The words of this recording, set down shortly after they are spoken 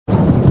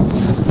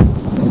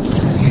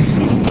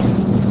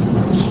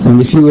And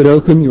if you would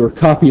open your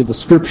copy of the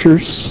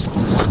Scriptures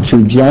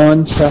to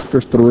John chapter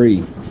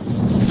 3.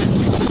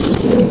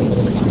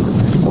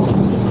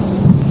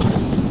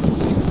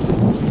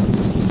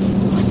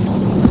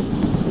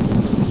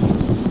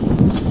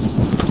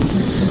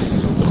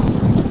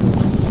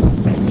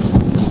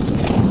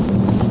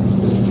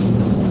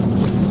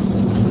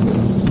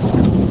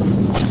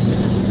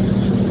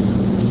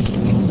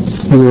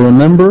 You will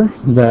remember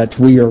that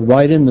we are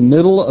right in the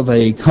middle of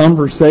a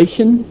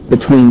conversation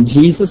between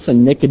Jesus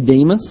and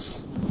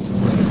Nicodemus.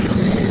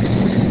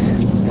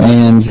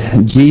 And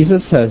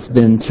Jesus has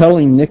been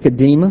telling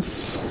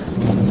Nicodemus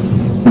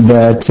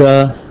that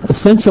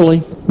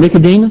essentially,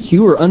 Nicodemus,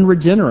 you are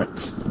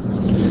unregenerate.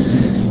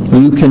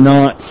 You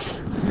cannot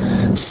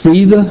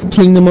see the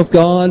kingdom of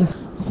God.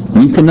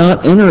 You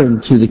cannot enter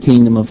into the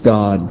kingdom of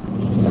God.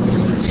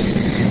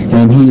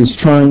 And he is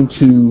trying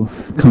to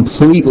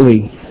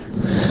completely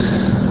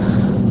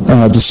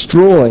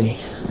destroy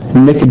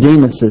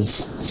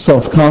Nicodemus's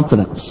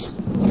self-confidence.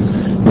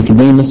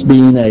 Nicodemus,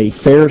 being a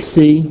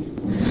Pharisee,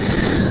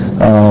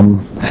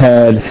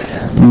 had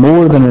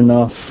more than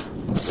enough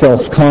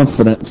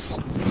self-confidence,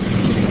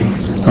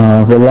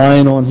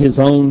 relying on his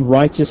own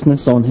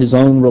righteousness, on his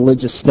own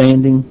religious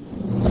standing.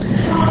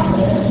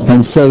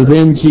 And so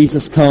then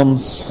Jesus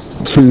comes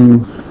to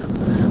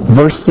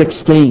verse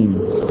 16,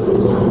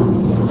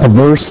 a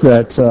verse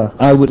that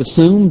I would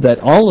assume that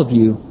all of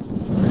you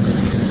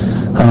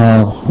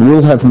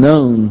will have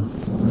known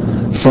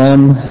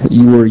from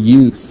your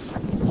youth.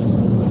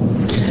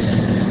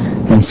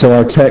 And so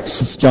our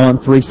text is John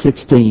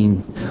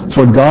 3:16.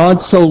 For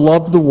God so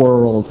loved the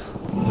world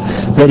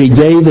that He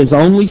gave His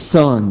only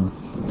Son,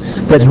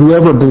 that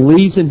whoever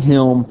believes in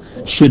Him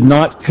should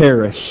not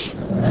perish,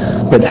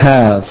 but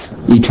have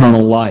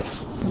eternal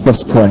life.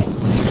 Let's pray.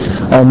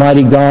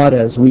 Almighty God,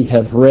 as we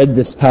have read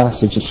this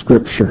passage of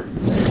Scripture,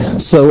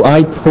 so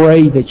I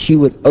pray that you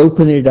would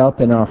open it up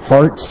in our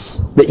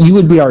hearts, that you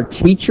would be our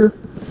teacher,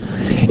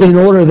 in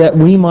order that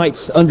we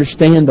might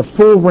understand the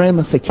full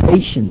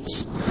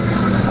ramifications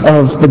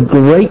of the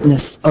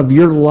greatness of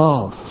your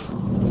love.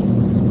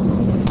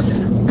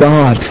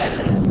 God,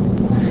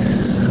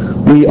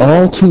 we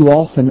all too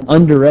often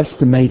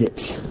underestimate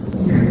it.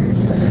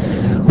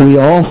 We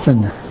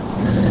often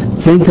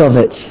think of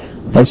it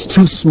as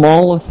too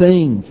small a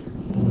thing.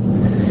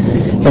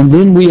 And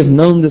then we have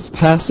known this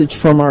passage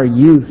from our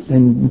youth,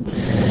 and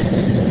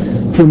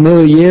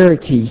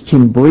familiarity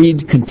can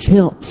breed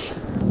contempt.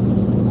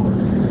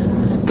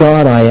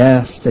 God, I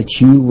ask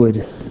that you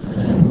would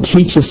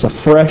teach us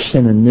afresh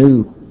and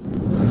anew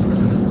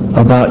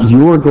about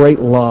your great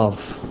love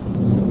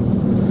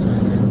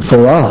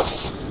for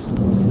us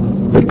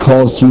that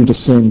caused you to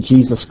send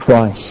Jesus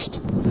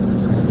Christ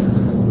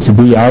to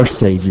be our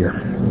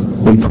Savior.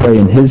 We pray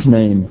in His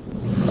name.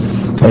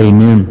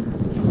 Amen.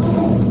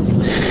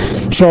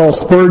 Charles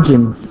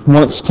Spurgeon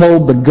once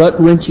told the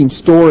gut-wrenching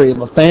story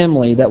of a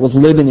family that was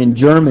living in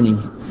Germany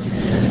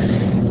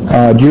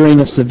during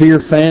a severe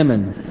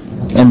famine,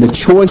 and the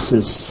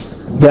choices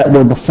that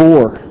were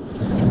before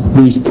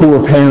these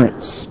poor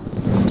parents.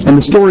 And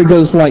the story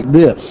goes like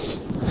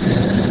this.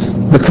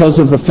 Because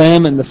of the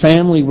famine, the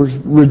family was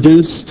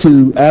reduced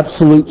to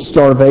absolute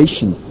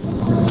starvation.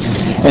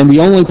 And the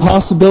only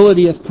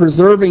possibility of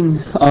preserving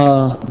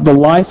the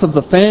life of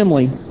the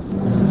family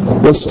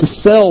was to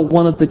sell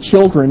one of the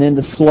children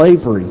into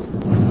slavery.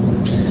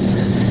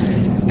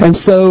 And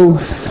so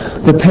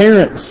the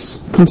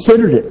parents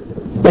considered it.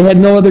 They had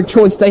no other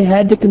choice. They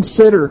had to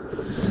consider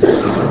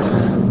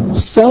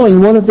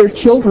selling one of their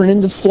children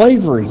into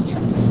slavery.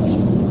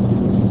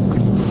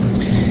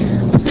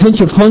 The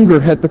pinch of hunger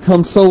had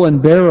become so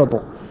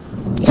unbearable,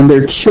 and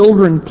their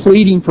children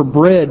pleading for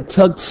bread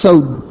tugged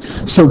so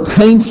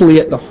painfully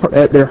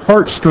at their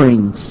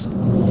heartstrings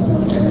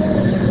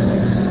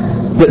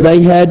that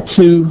they had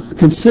to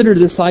consider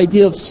this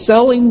idea of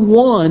selling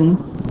one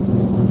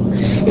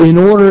in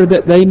order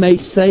that they may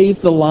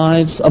save the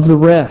lives of the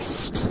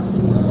rest.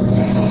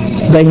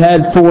 They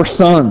had 4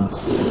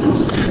 sons.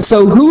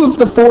 So who of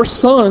the 4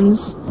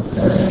 sons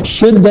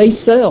should they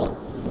sell?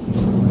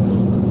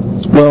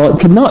 Well, it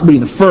could not be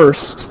the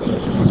first.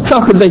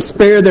 How could they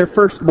spare their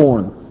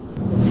firstborn?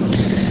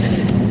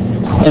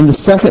 And the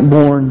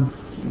secondborn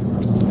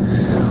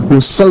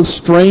was so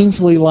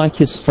strangely like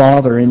his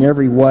father in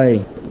every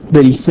way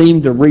that he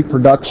seemed a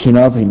reproduction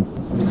of him.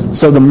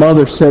 So the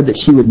mother said that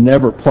she would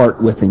never part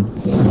with him.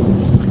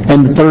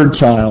 And the third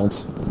child,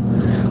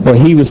 well,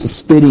 he was the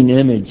spitting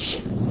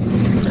image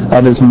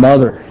of his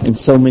mother in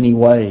so many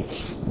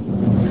ways.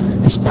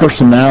 His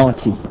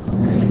personality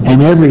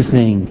and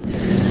everything.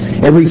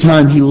 Every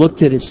time he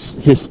looked at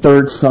his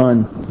third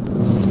son,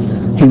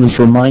 he was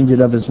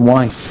reminded of his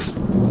wife.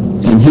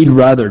 And he'd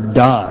rather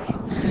die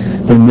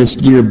than this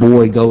dear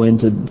boy go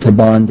into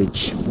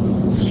bondage.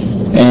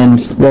 And,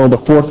 well, the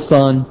 4th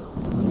son,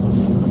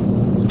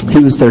 he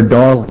was their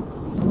darling.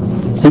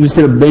 He was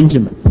their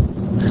Benjamin,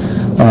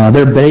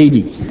 their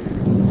baby.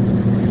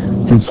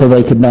 And so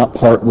they could not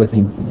part with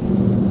him.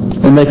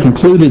 And they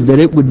concluded that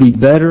it would be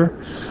better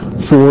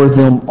for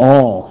them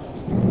all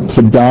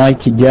to die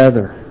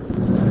together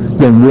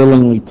than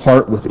willingly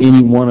part with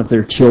any one of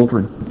their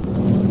children.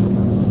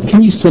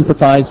 Can you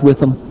sympathize with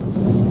them?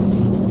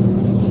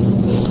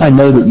 I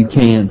know that you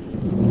can.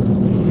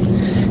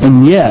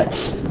 And yet,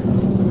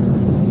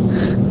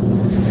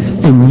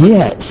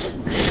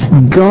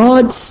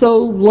 God so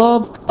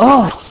loved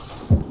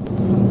us.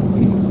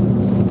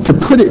 To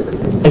put it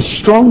as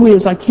strongly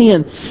as I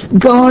can,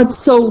 God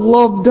so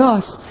loved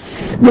us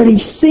that He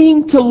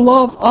seemed to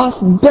love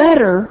us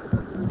better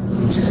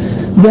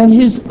than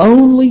His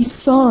only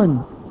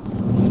Son.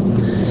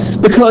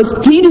 Because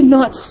He did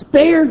not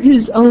spare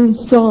His own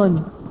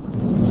Son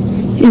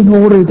in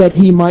order that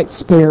He might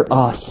spare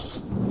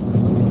us.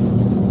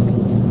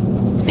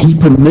 He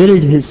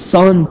permitted His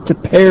Son to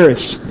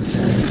perish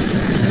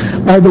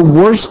by the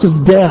worst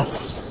of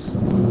deaths,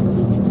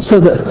 so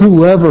that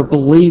whoever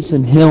believes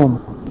in Him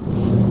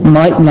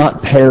might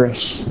not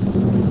perish,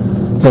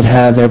 but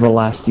have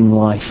everlasting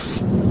life.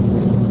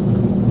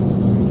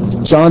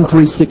 John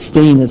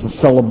 3:16 is a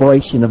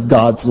celebration of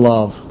God's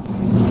love.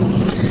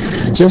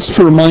 Just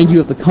to remind you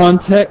of the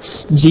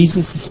context,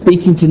 Jesus is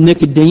speaking to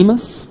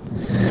Nicodemus.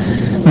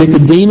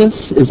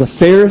 Nicodemus is a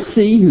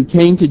Pharisee who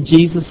came to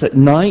Jesus at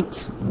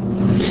night.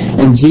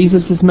 And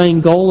Jesus'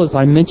 main goal, as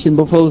I mentioned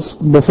before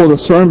the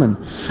sermon,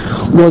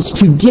 was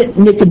to get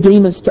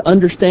Nicodemus to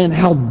understand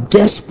how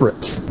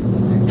desperate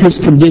his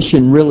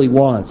condition really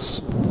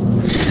was.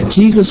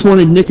 Jesus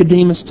wanted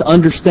Nicodemus to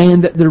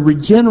understand that the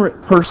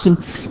regenerate person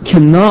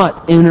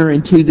cannot enter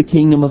into the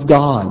kingdom of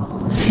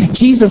God.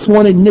 Jesus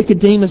wanted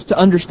Nicodemus to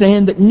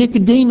understand that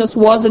Nicodemus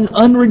was an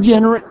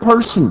unregenerate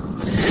person,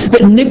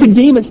 that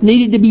Nicodemus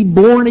needed to be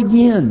born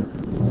again.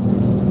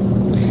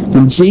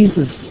 And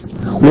Jesus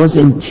was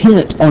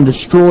intent on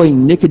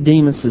destroying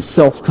Nicodemus'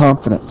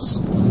 self-confidence.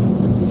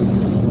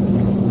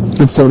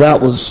 And so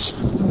that was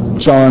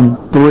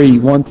John 3,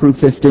 1 through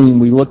 15.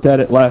 We looked at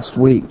it last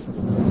week.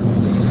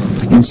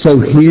 And so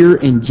here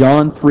in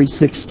John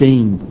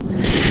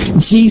 3:16,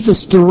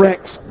 Jesus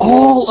directs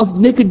all of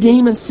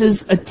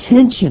Nicodemus'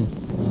 attention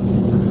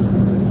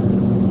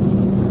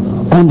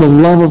on the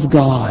love of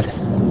God.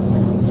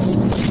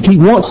 He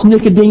wants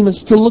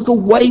Nicodemus to look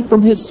away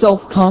from his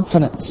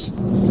self-confidence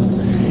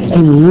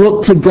and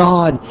look to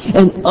God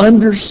and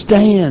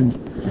understand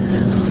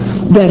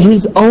that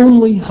his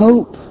only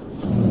hope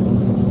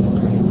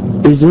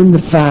is in the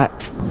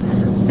fact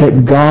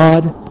that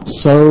God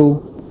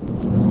so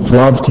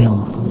loved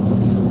him.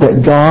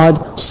 That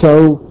God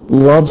so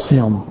loves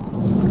him.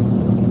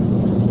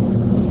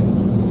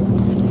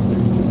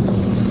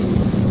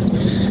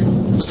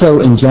 So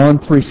in John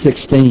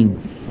 3:16,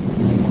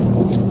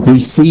 we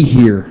see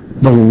here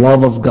the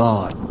love of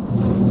God.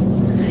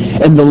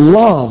 And the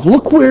love,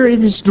 look where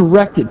it is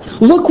directed.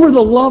 Look where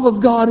the love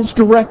of God is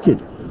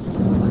directed.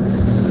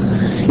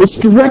 It's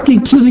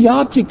directed to the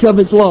object of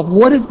His love.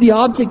 What is the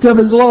object of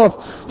His love?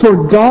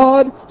 For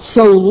God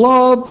so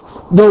loved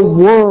the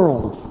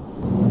world.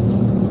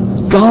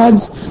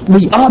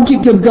 The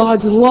object of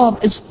God's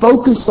love is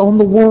focused on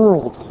the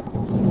world.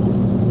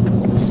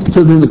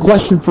 So then the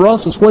question for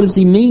us is, what does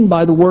He mean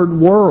by the word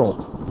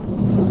world?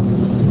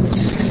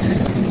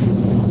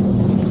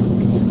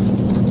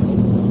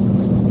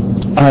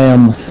 I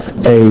am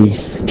a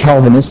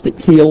Calvinistic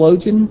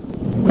theologian.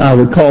 I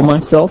would call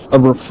myself a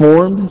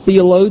Reformed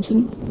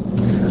theologian.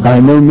 I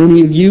know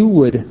many of you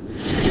would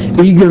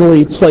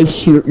eagerly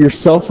place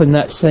yourself in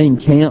that same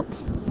camp.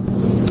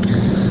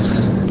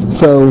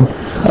 So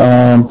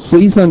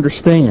please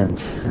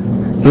understand,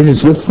 it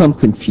is with some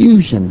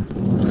confusion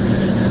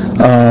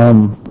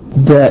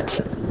that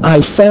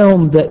I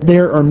found that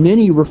there are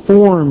many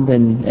Reformed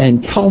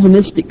and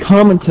Calvinistic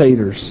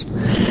commentators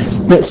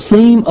that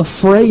seem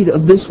afraid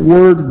of this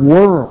word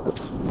world.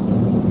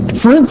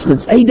 For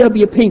instance,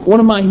 A.W. Pink, one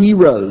of my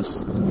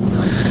heroes.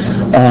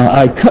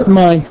 I cut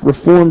my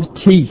Reformed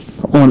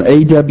teeth on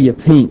A.W.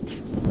 Pink.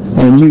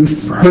 And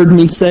you've heard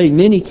me say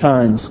many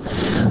times,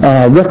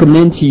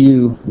 recommend to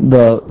you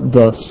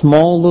the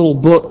small little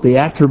book, The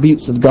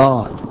Attributes of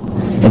God,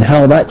 and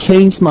how that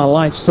changed my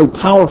life so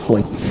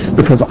powerfully,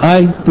 because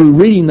I, through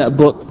reading that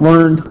book,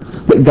 learned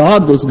that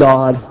God was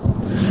God,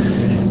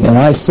 and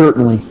I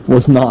certainly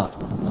was not.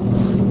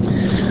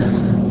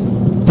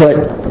 But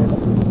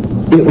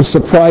it was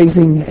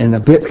surprising and a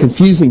bit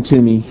confusing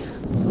to me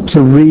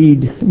to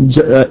read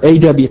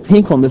A.W.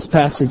 Pink on this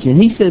passage,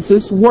 and he says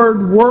this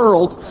word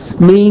world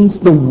means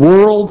the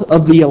world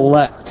of the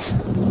elect.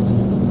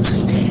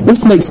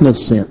 This makes no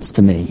sense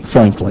to me,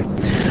 frankly.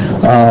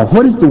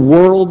 What is the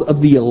world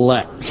of the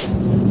elect?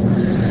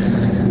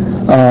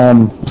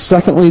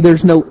 Secondly,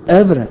 there's no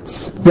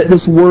evidence that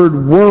this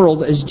word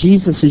world, as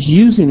Jesus is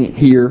using it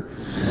here,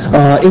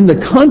 in the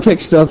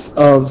context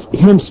of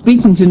Him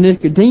speaking to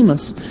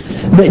Nicodemus,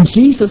 that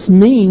Jesus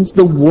means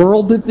the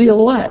world of the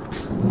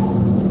elect.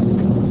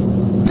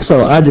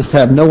 So I just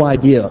have no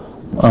idea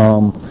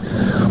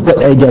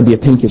what A.W.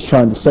 Pink is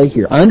trying to say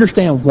here. I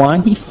understand why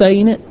he's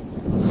saying it.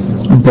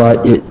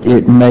 but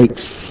it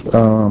makes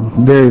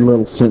very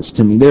little sense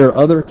to me. There are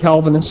other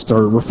Calvinist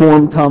or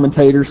Reformed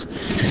commentators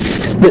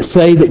that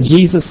say that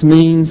Jesus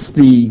means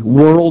the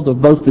world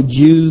of both the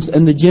Jews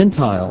and the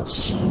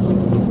Gentiles.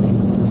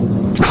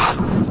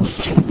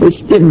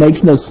 It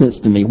makes no sense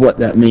to me what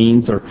that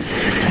means. Or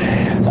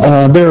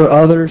there are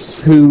others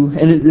who,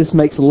 and this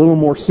makes a little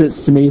more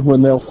sense to me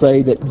when they'll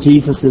say that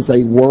Jesus is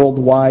a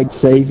worldwide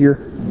Savior.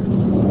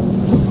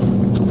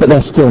 But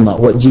that's still not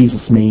what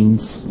Jesus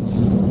means.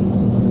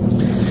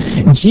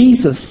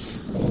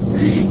 Jesus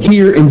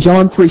here in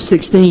John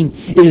 3:16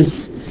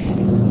 is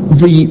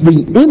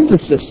the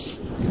emphasis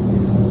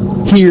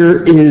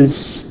here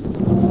is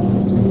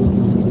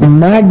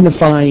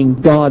magnifying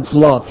God's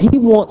love. He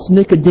wants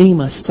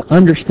Nicodemus to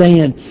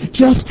understand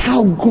just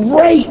how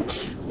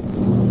great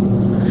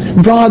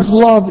God's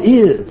love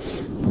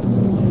is.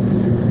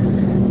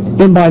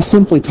 And by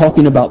simply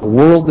talking about the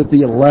world of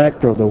the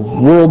elect or the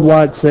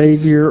worldwide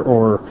Savior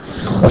or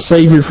a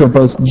Savior for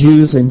both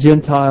Jews and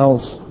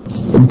Gentiles,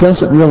 it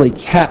doesn't really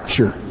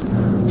capture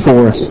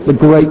for us the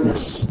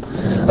greatness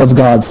of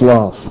God's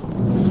love.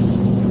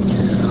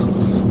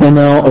 Well,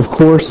 now, of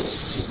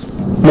course,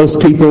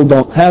 most people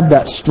don't have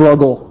that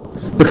struggle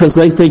because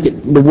they think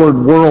the word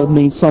world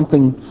means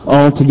something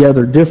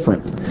altogether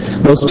different.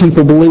 Most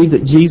people believe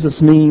that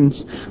Jesus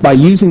means, by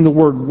using the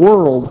word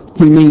world,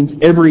 He means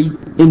every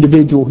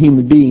individual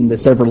human being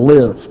that's ever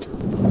lived.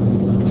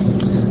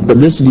 But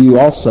this view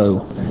also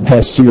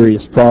has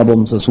serious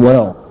problems as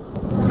well.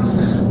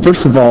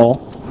 First of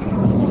all,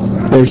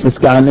 there's this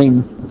guy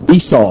named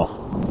Esau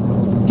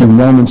in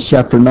Romans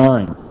chapter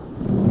 9.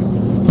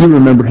 You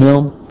remember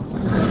him?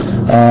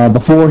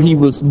 Before he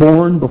was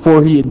born,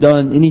 before he had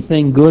done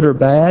anything good or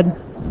bad,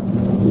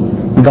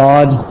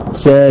 God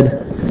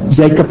said,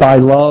 Jacob I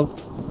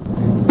loved,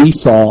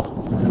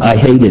 Esau I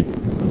hated.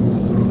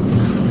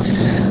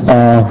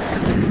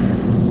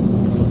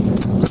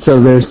 So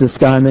there's this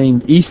guy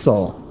named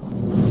Esau.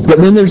 But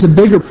then there's a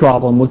bigger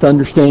problem with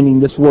understanding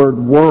this word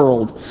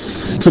world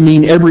to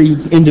mean every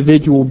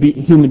individual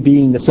human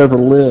being that's ever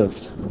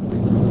lived.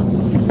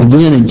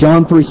 Again, in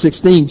John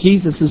 3:16,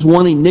 Jesus is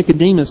wanting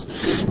Nicodemus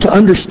to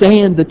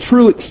understand the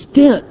true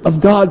extent of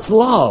God's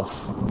love.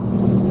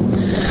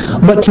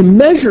 But to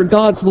measure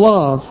God's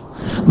love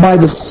by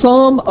the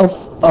sum of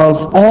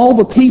all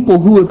the people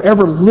who have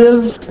ever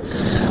lived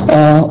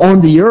on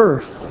the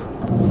earth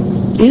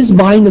is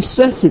by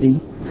necessity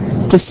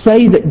to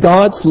say that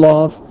God's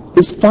love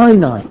is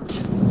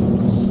finite.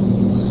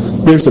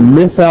 There's a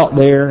myth out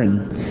there,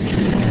 and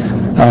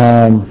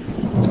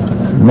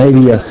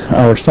maybe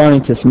our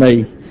scientists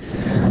may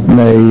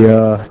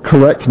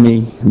correct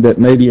me that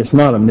maybe it's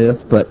not a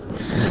myth, but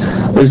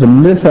there's a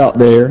myth out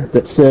there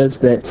that says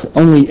that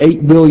only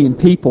 8 billion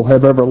people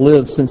have ever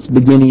lived since the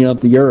beginning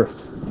of the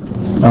earth.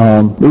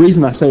 The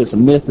reason I say it's a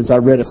myth is I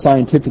read a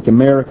Scientific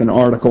American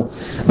article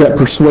that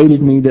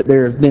persuaded me that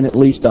there have been at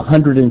least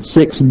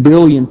 106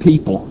 billion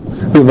people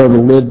who have ever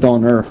lived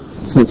on earth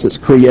since its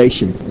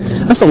creation.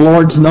 That's a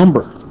large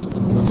number.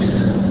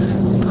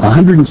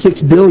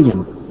 106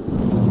 billion.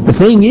 The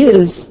thing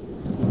is,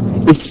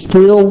 it's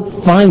still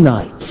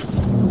finite.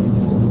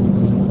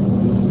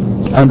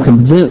 I'm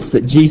convinced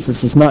that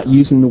Jesus is not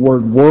using the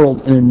word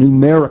world in a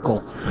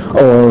numerical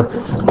or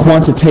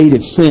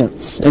quantitative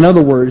sense. In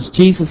other words,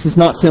 Jesus is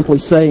not simply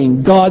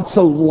saying God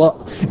so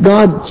loved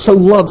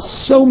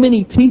so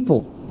many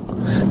people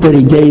that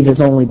He gave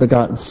His only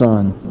begotten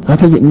Son. I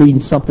think it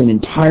means something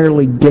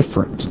entirely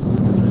different.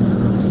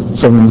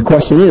 So the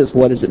question is,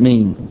 what does it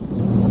mean?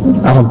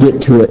 I'll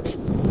get to it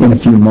in a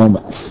few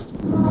moments.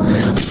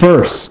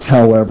 First,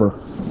 however,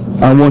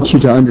 I want you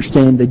to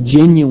understand the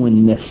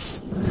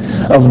genuineness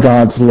of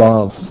God's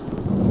love.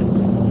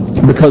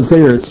 Because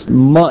there is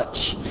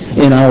much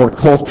in our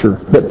culture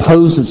that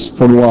poses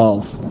for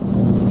love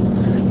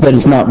that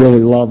is not really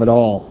love at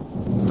all.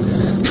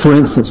 For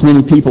instance,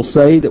 many people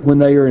say that when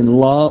they are in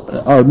love,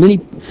 or many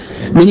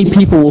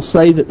people will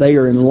say that they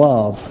are in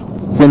love,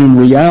 when in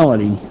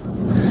reality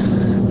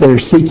they're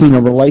seeking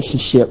a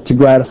relationship to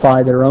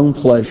gratify their own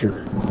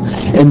pleasure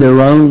and their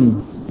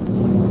own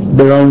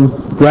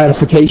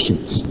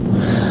gratifications.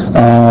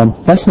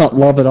 That's not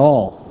love at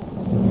all.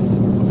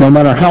 No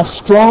matter how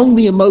strong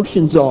the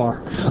emotions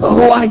are.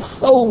 Oh, I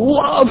so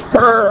love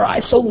her. I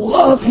so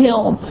love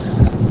him.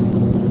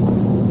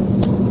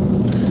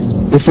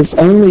 If it's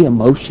only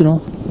emotional,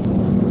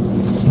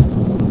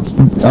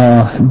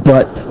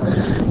 but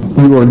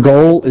your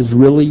goal is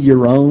really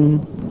your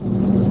own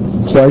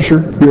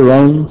pleasure, your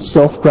own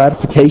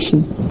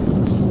self-gratification,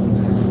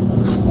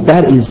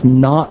 that is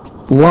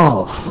not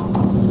love.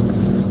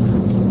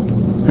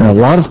 There are a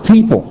lot of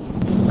people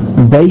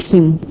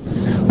basing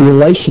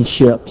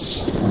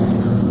relationships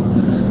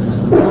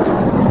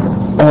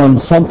on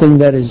something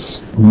that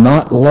is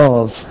not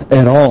love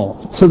at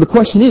all. So the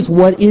question is,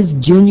 what is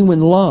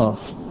genuine love?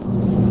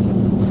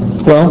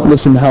 Well,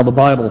 listen to how the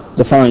Bible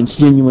defines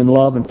genuine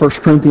love in 1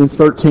 Corinthians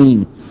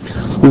 13.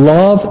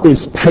 Love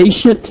is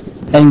patient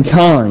and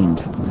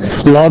kind.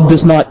 Love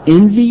does not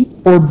envy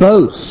or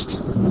boast.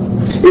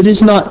 It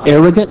is not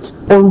arrogant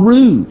or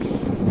rude.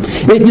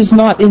 It does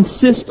not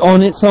insist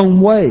on its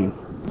own way.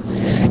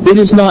 It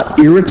is not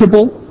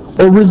irritable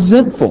or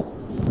resentful.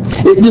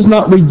 It does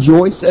not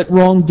rejoice at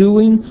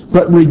wrongdoing,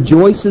 but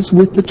rejoices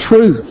with the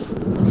truth.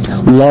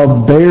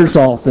 Love bears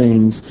all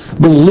things,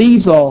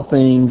 believes all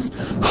things,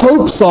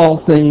 hopes all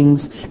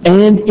things,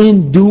 and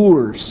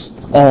endures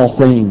all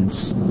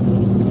things.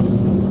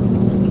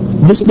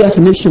 This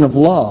definition of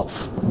love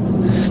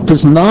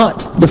does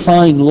not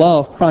define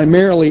love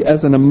primarily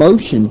as an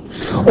emotion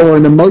or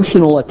an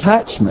emotional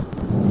attachment.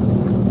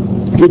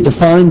 It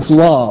defines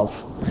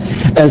love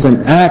as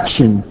an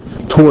action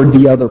toward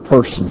the other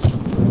person.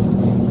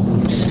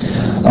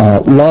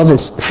 Love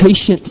is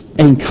patient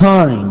and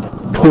kind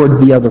toward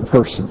the other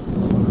person.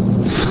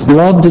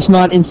 Love does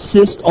not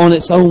insist on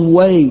its own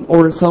way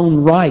or its own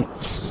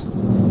rights.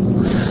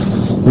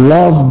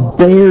 Love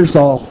bears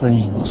all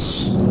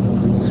things,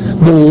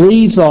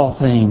 believes all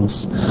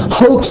things,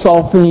 hopes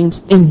all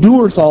things,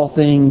 endures all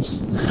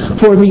things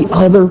for the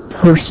other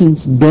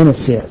person's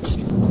benefit.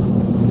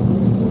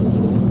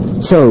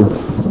 So,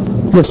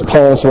 let's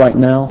pause right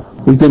now.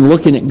 We've been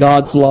looking at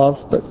God's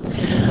love, but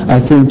I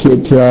think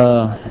it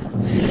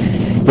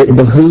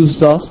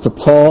behooves us to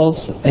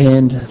pause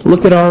and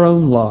look at our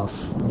own love.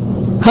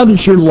 How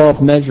does your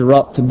love measure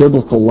up to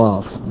biblical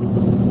love?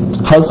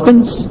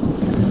 Husbands,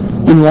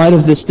 in light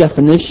of this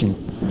definition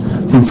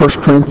from 1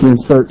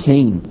 Corinthians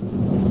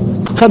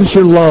 13, how does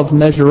your love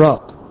measure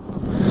up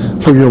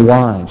for your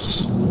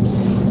wives?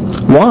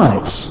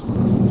 Wives,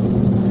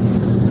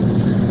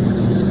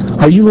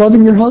 are you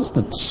loving your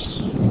husbands?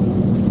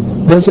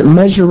 Does it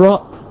measure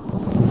up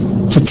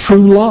to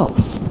true love?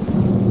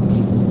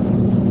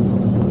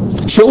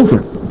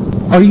 Children,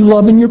 are you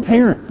loving your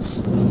parents?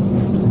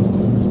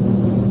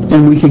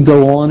 And we could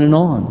go on and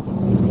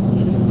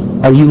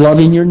on. Are you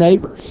loving your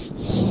neighbors?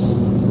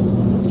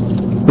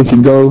 We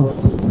could go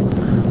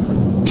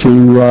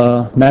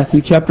to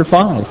Matthew chapter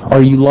 5.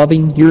 Are you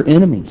loving your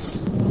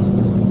enemies?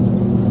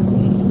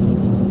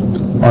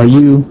 Are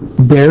you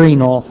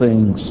bearing all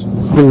things,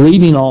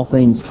 believing all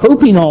things,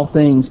 hoping all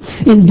things,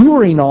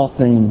 enduring all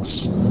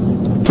things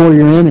for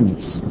your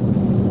enemies?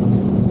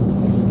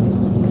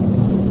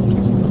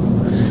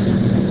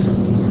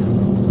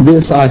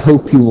 This I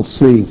hope you will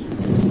see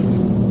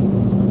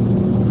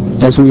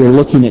as we are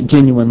looking at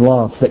genuine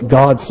love, that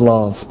God's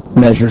love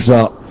measures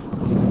up.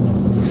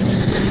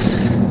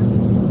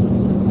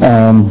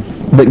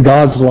 That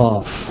God's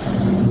love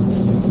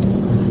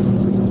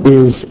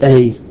is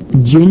a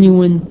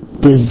genuine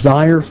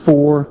desire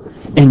for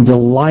and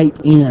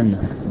delight in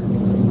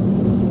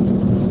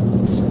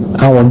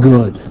our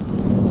good.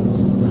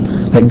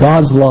 That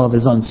God's love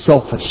is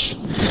unselfish.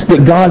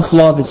 That God's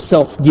love is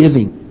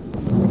self-giving.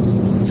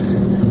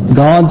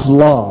 God's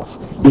love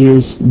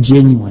is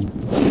genuine.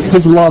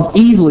 His love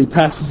easily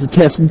passes the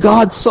test.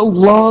 God so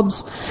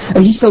loves,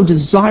 and He so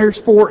desires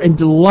for and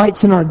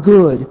delights in our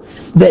good,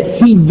 that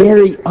He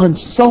very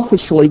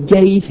unselfishly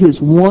gave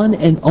His one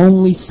and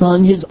only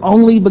Son, His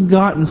only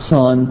begotten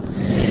Son,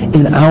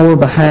 in our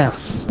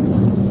behalf.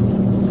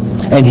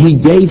 And He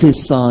gave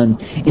His Son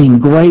in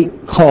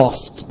great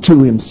cost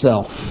to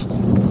Himself.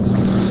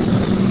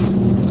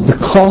 The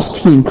cost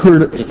He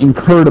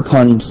incurred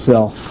upon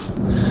Himself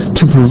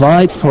to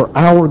provide for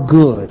our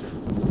good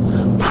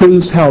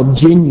proves how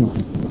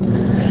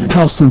genuine,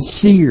 how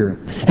sincere,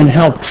 and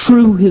how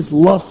true His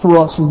love for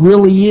us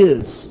really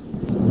is.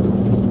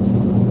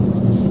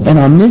 And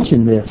I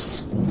mention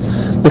this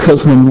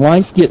because when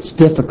life gets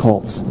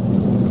difficult,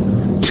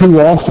 too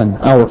often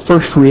our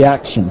first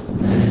reaction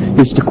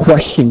is to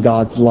question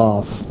God's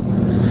love,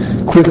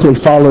 quickly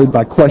followed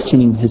by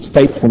questioning His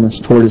faithfulness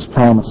toward His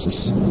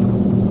promises.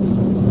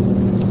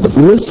 But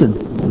listen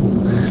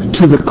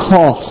to the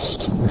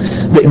cost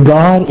that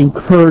God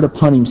incurred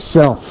upon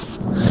Himself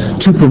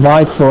to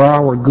provide for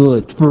our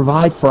good, to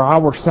provide for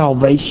our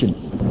salvation.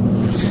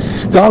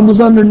 God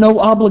was under no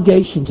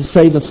obligation to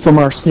save us from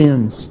our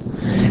sins.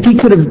 He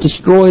could have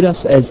destroyed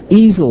us as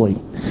easily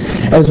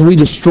as we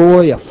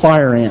destroy a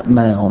fire ant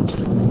mound.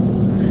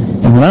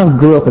 And when I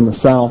grew up in the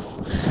South,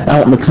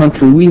 out in the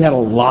country, we had a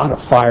lot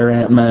of fire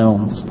ant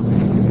mounds.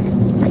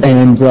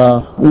 And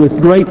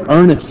with great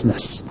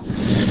earnestness,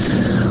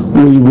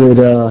 we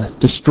would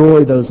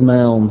destroy those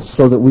mounds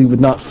so that we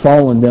would not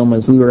fall in them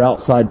as we were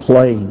outside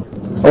playing.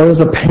 Or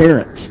as a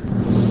parent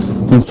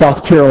in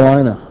South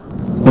Carolina,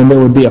 when there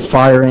would be a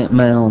fire ant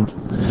mound,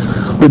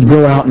 would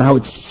go out and I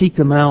would seek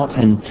them out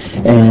and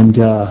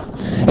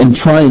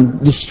try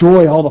and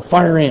destroy all the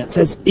fire ants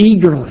as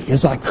eagerly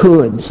as I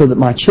could so that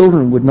my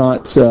children would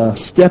not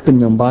step in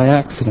them by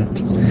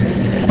accident.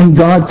 And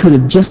God could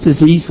have just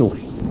as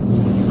easily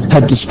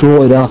had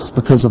destroyed us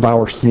because of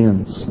our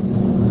sins.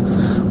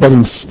 But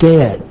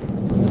instead,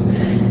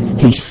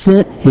 He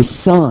sent His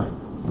Son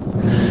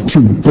to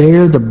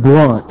bear the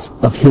brunt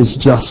of His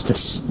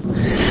justice.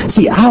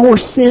 See, our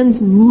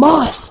sins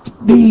must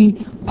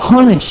be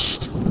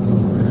punished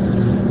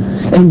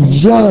and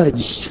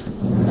judged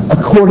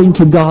according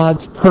to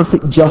God's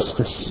perfect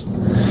justice.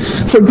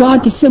 For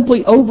God to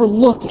simply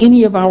overlook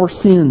any of our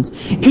sins,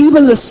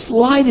 even the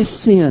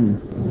slightest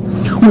sin,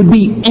 would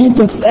be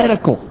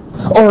antithetical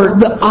or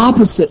the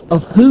opposite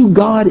of who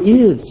God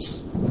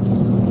is.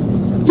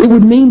 It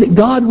would mean that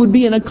God would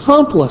be an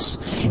accomplice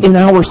in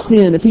our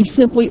sin if He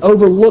simply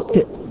overlooked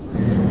it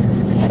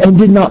and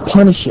did not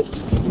punish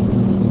it.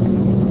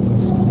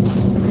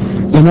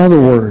 In other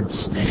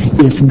words,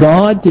 if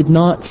God did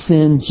not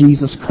send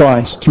Jesus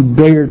Christ to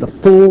bear the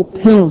full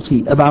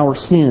penalty of our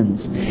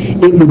sins,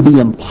 it would be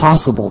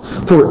impossible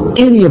for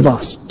any of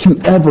us to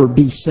ever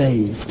be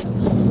saved.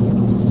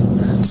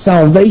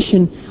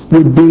 Salvation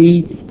would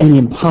be an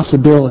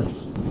impossibility.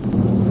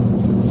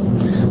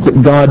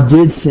 But God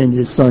did send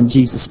His Son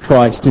Jesus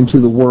Christ into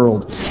the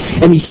world.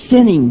 And He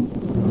sent Him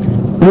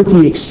with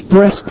the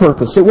express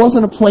purpose. It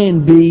wasn't a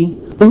plan B.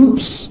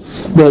 Oops,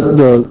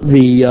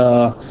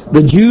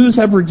 the Jews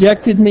have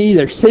rejected me.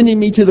 They're sending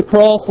me to the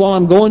cross. While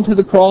I'm going to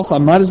the cross, I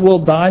might as well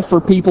die for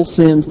people's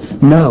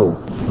sins.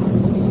 No.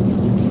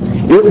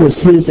 It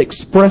was His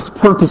express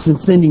purpose in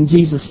sending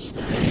Jesus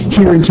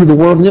here into the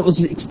world. And it was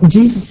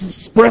Jesus'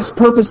 express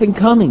purpose in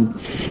coming.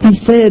 He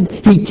said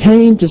He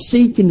came to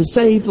seek and to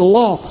save the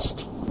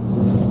lost.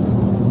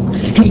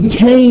 He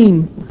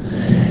came,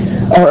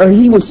 or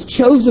He was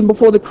chosen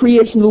before the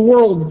creation of the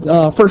world,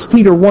 1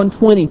 Peter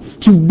 1:20,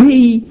 to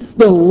be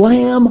the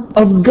Lamb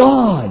of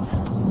God.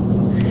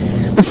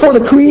 Before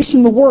the creation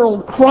of the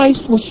world,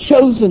 Christ was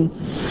chosen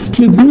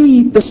to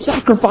be the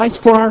sacrifice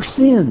for our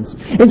sins.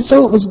 And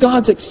so it was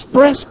God's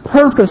express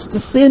purpose to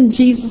send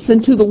Jesus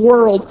into the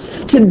world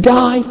to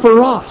die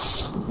for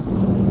us.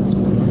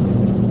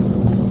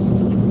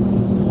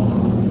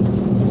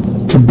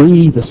 To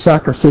be the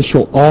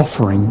sacrificial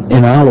offering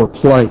in our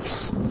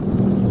place.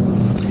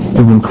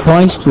 And when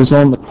Christ was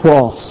on the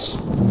cross,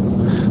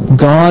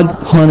 God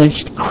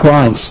punished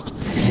Christ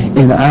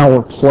in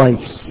our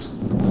place.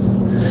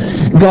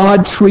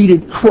 God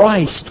treated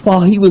Christ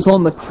while He was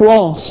on the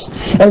cross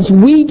as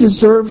we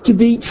deserve to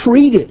be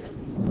treated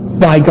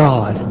by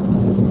God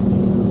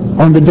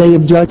on the day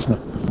of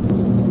judgment.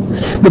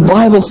 The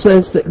Bible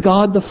says that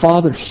God the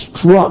Father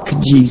struck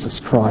Jesus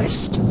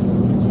Christ.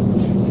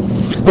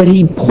 That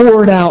He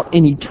poured out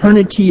an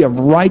eternity of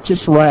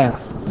righteous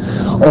wrath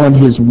on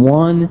His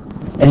one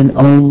and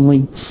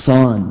only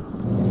Son.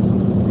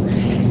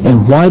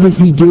 And why did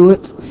He do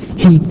it?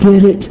 He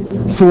did it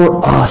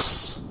for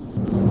us.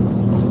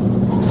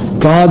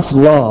 God's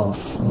love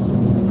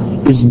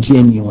is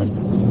genuine.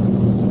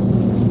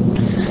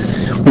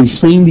 We've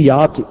seen the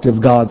object of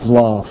God's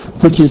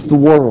love, which is the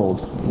world.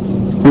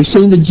 We've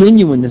seen the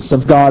genuineness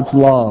of God's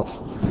love,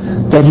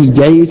 that He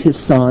gave His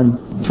Son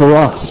for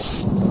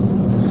us.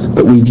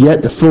 But we've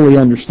yet to fully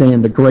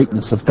understand the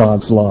greatness of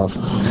God's love.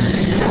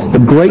 The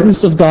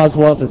greatness of God's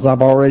love, as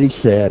I've already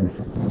said,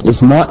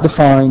 is not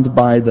defined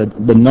by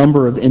the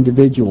number of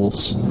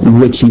individuals in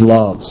which He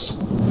loves.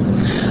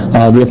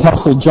 The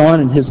Apostle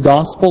John in his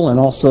Gospel and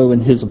also in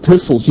his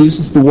epistles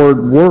uses the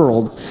word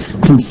world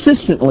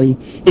consistently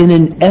in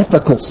an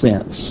ethical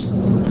sense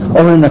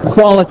or in a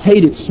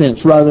qualitative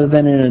sense rather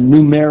than in a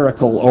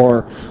numerical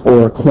or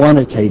a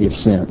quantitative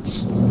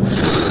sense.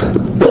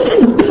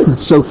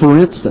 So for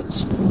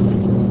instance,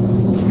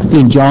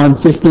 in John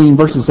 15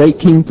 verses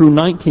 18 through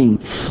 19,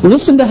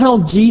 listen to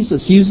how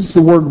Jesus uses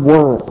the word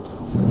world.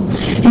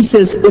 He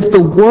says, if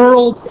the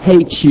world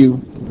hates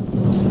you,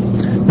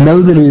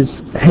 know that it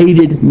has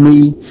hated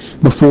me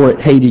before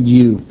it hated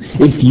you.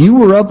 If you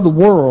were of the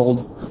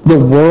world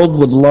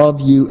would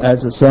love you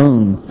as its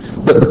own.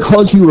 But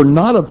because you are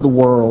not of the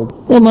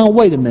world, well, now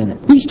wait a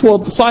minute. These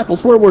 12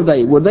 disciples, where were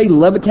they? Were they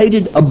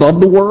levitated above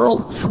the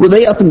world? Were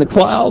they up in the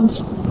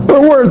clouds?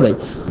 Where were they?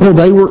 Well,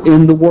 they were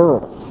in the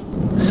world.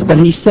 But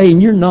He's saying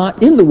you're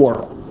not in the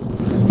world.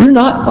 You're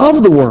not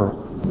of the world.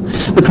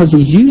 Because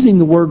He's using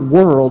the word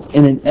world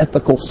in an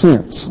ethical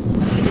sense.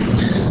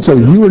 So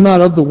you are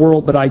not of the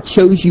world, but I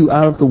chose you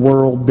out of the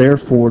world,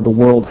 therefore the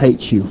world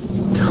hates you.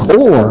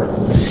 Or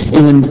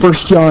in 1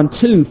 John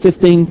 2,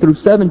 15 through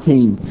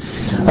 17,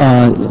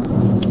 well,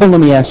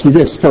 let me ask you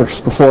this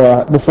first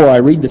before I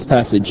read this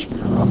passage.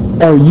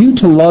 Are you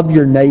to love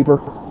your neighbor?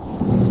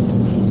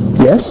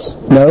 Yes?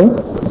 No?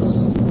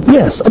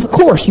 Yes, of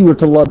course you are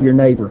to love your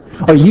neighbor.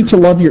 Are you to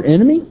love your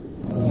enemy?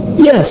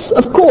 Yes,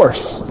 of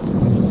course.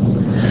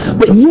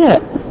 But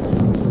yet,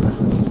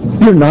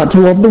 you're not to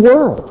love the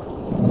world.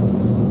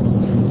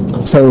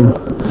 So,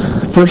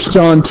 1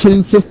 John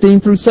 2, 15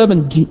 through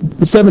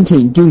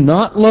 17, do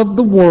not love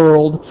the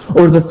world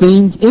or the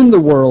things in the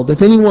world.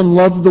 If anyone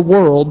loves the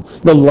world,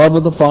 the love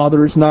of the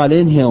Father is not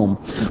in him.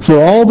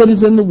 For all that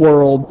is in the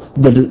world,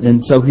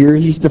 and so here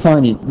he's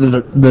defining,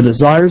 the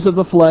desires of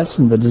the flesh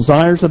and the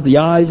desires of the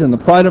eyes and the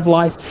pride of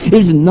life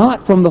is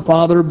not from the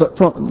Father,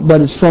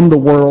 but is from the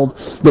world.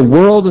 The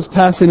world is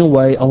passing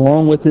away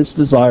along with its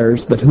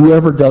desires, but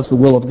whoever does the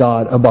will of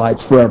God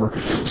abides forever.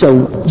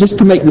 So, just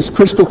to make this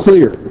crystal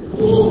clear,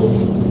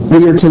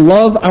 we are to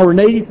love our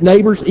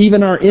neighbors,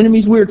 even our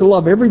enemies. We are to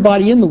love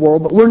everybody in the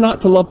world, but we're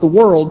not to love the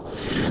world,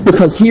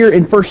 because here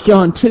in 1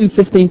 John 2,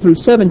 15 through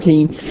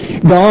 17,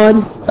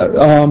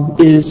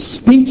 God is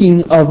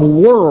speaking of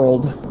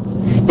world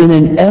in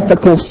an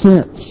ethical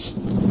sense.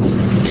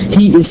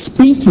 He is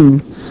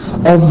speaking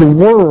of the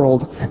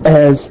world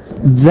as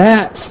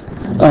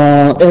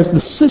the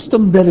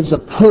system that is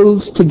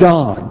opposed to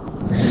God.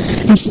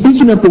 He's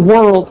speaking of the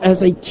world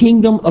as a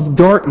kingdom of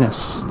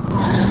darkness.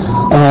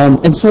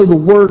 And so the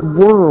word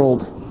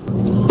world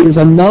is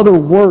another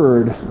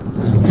word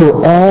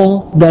for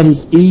all that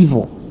is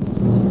evil.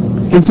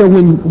 And so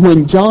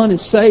when John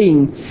is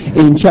saying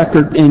in 1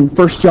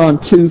 John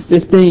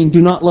 2:15,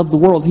 do not love the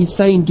world, he's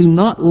saying do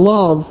not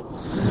love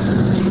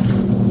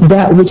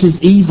that which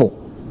is evil.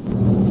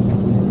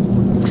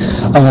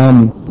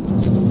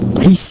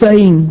 He's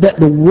saying that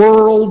the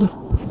world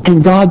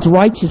and God's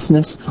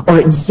righteousness are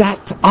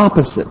exact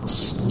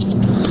opposites.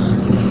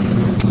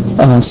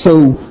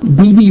 So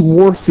B.B.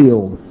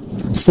 Warfield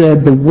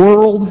said the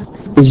world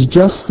is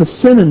just the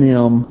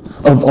synonym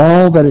of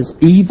all that is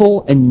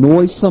evil and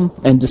noisome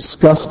and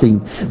disgusting.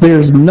 There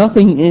is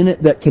nothing in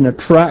it that can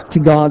attract to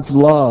God's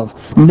love,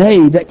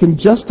 nay, that can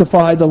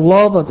justify the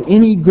love of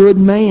any good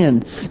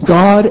man.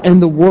 God and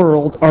the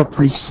world are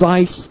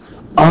precise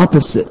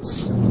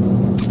opposites.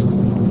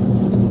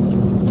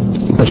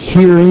 But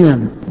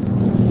herein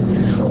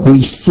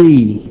we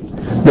see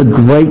the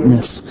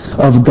greatness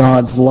of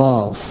God's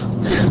love.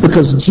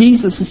 Because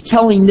Jesus is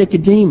telling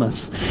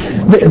Nicodemus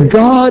that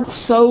God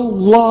so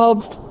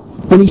loved,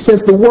 when he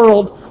says the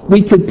world,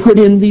 we could put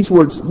in these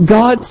words,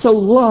 God so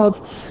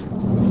loved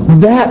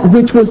that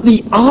which was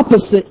the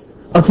opposite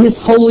of His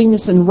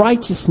holiness and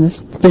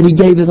righteousness that He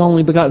gave His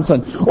only begotten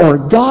Son. Or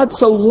God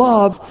so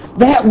loved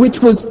that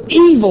which was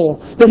evil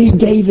that He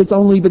gave His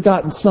only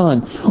begotten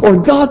Son. Or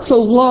God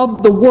so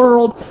loved the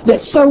world that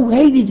so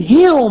hated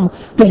Him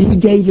that He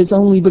gave His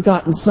only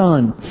begotten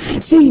Son.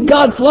 See,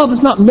 God's love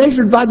is not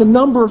measured by the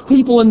number of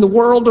people in the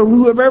world or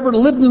who have ever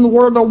lived in the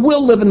world or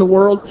will live in the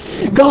world.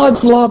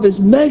 God's love is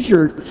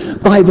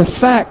measured by the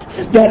fact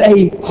that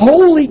a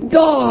holy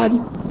God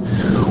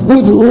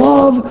would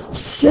love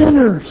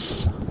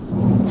sinners.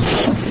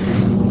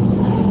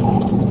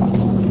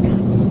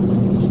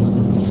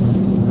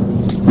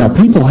 Now,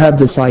 people have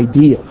this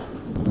idea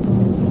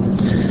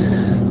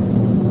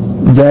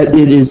that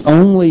it is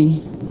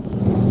only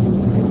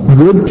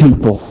good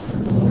people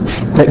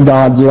that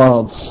God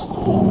loves,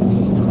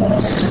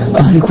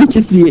 which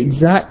is the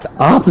exact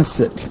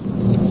opposite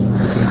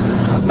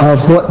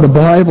of what the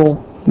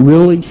Bible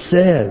really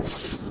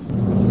says.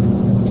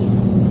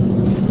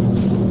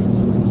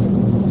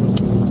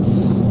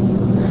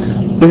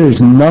 There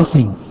is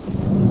nothing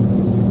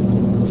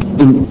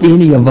in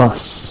any of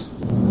us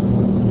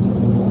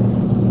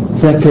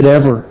that could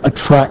ever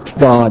attract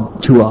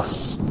God to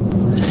us.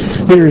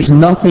 There is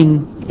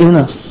nothing in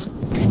us,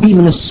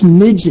 even a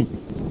smidgen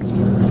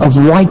of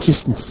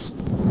righteousness,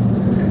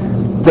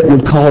 that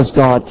would cause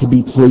God to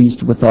be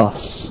pleased with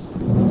us.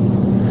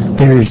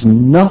 There is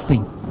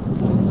nothing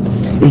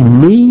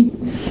in me,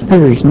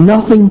 there is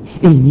nothing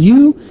in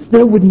you,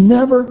 there would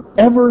never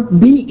ever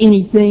be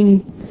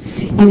anything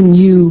in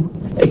you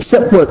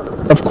except what,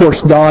 of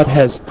course, God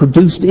has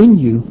produced in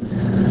you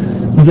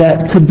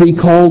that could be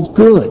called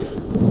good.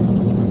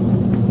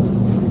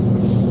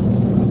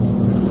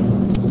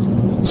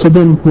 So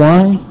then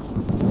why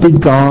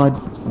did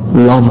God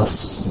love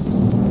us?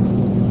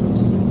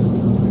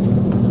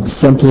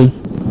 Simply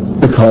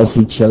because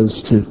He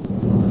chose to.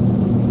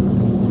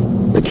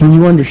 But can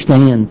you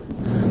understand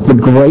the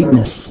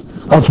greatness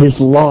of His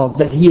love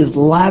that He has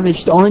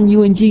lavished on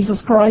you in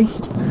Jesus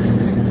Christ?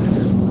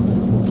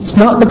 It's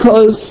not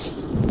because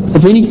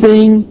of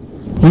anything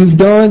you've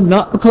done,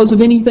 not because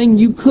of anything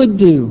you could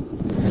do.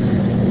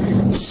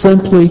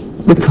 Simply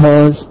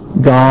because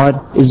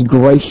God is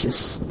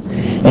gracious.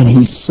 And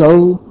He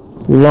so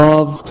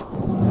loved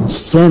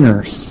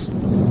sinners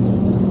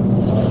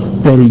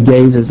that He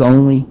gave His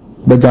only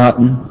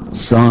begotten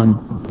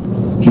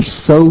Son. He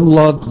so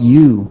loved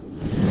you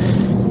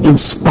in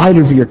spite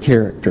of your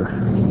character,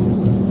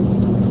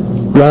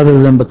 rather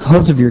than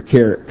because of your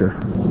character.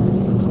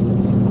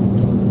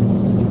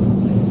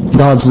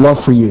 God's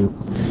love for you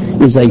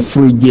is a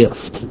free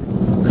gift,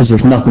 because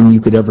there's nothing you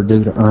could ever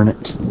do to earn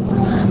it.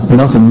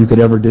 Nothing you could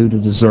ever do to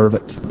deserve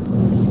it.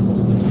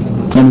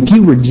 And if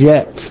you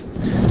reject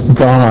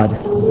God,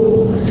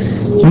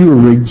 you are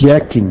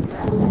rejecting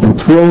and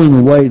throwing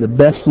away the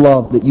best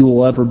love that you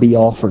will ever be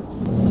offered.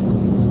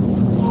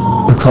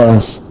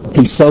 Because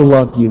He so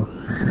loved you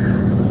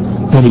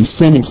that He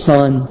sent His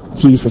Son,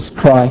 Jesus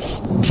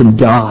Christ, to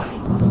die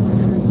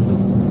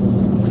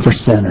for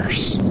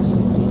sinners.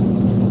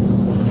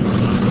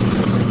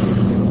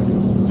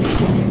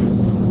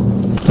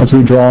 As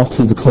we draw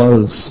to the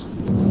close,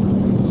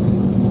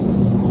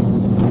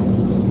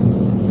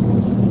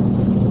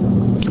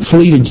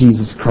 flee to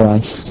Jesus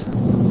Christ.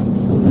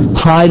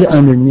 Hide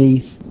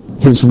underneath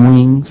His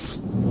wings.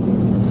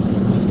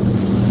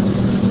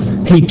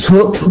 He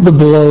took the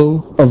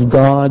blow of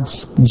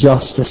God's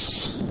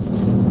justice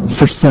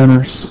for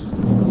sinners.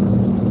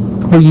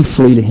 Will you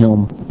flee to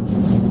Him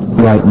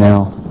right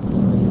now?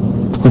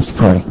 Let's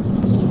pray.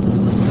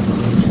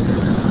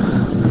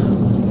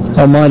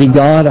 Almighty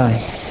God,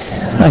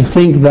 I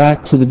think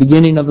back to the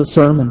beginning of the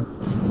sermon.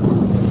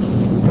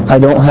 I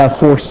don't have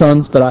 4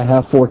 sons, but I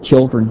have 4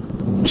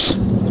 children.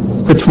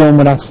 which one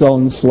would I sell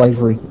into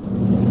slavery?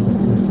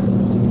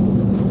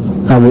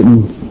 I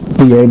wouldn't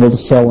be able to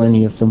sell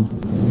any of them.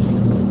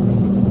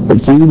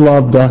 But you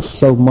loved us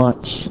so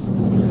much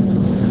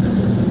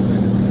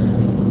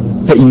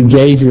that you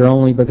gave your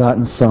only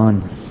begotten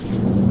Son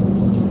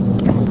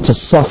to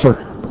suffer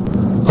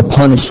a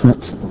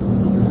punishment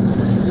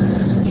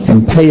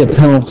and pay a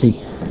penalty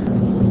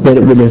that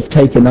it would have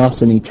taken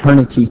us an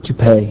eternity to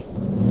pay.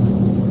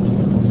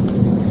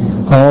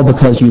 All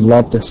because you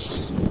loved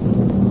us.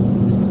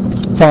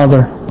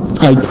 Father,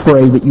 I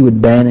pray that you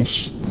would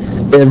banish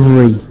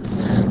every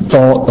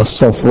thought of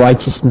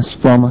self-righteousness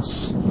from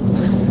us.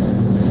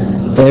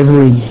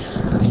 Every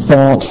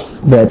thought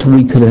that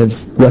we could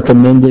have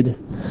recommended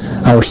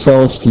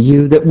ourselves to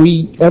you, that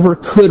we ever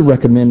could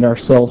recommend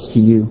ourselves to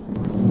you.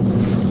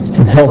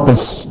 And help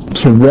us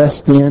to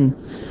rest in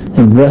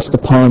and rest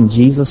upon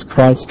Jesus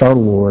Christ our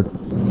Lord,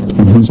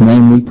 in whose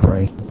name we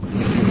pray.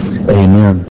 Amen.